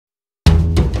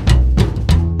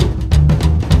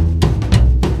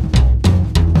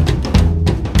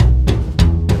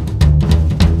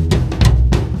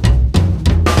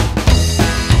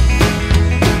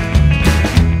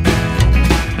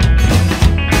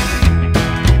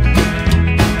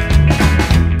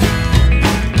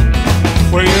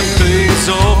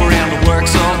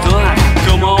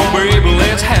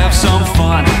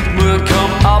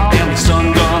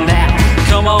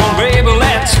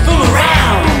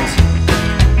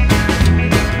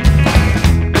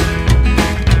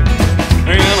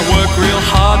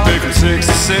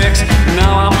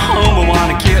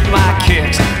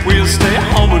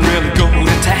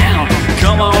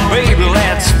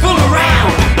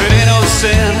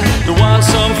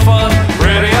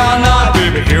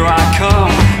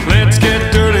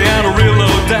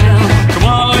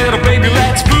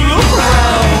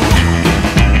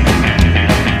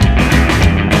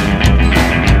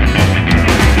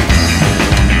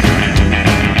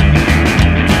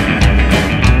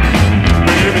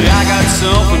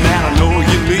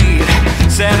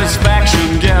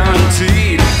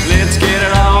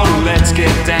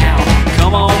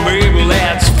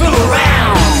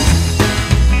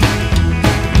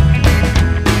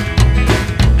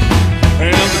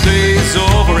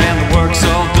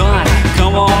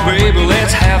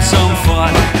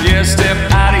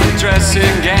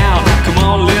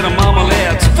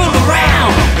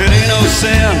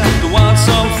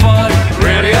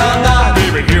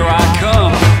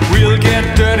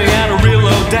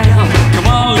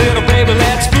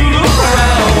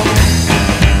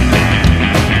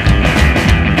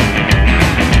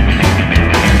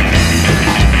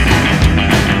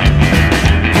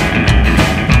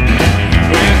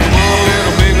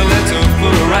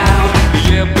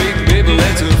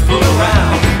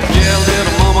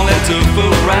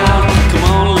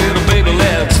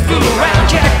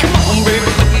Come on, baby,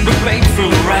 baby, baby,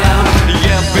 fool around.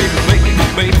 Yeah, baby, baby,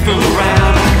 baby, fool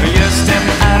around. Yeah, step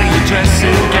out of your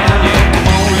dressing gown. Yeah, come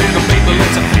on, little baby,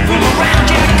 let's fool around.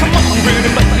 Yeah, come on, baby,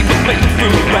 baby, baby,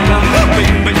 fool around.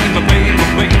 Baby, baby, baby,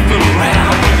 baby, fool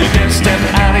around. Yeah, step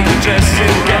out of your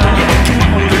dressing gown. Yeah, come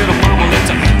on, little mama, let's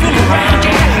fool around.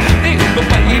 Yeah, baby,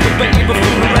 baby, baby,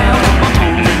 fool around. Come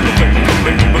on, little baby,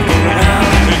 baby, fool around.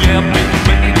 Yeah, baby,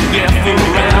 baby, yeah, fool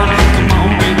around. Come on,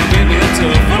 baby, baby, let's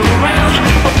fool around.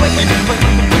 Baby,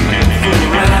 baby, baby, fool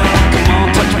around. Come on,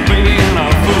 touch me, baby, and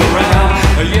I'll fool around.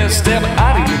 Yeah, step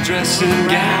out of your dressing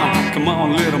gown. Come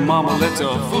on, little mama, let's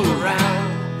fool around.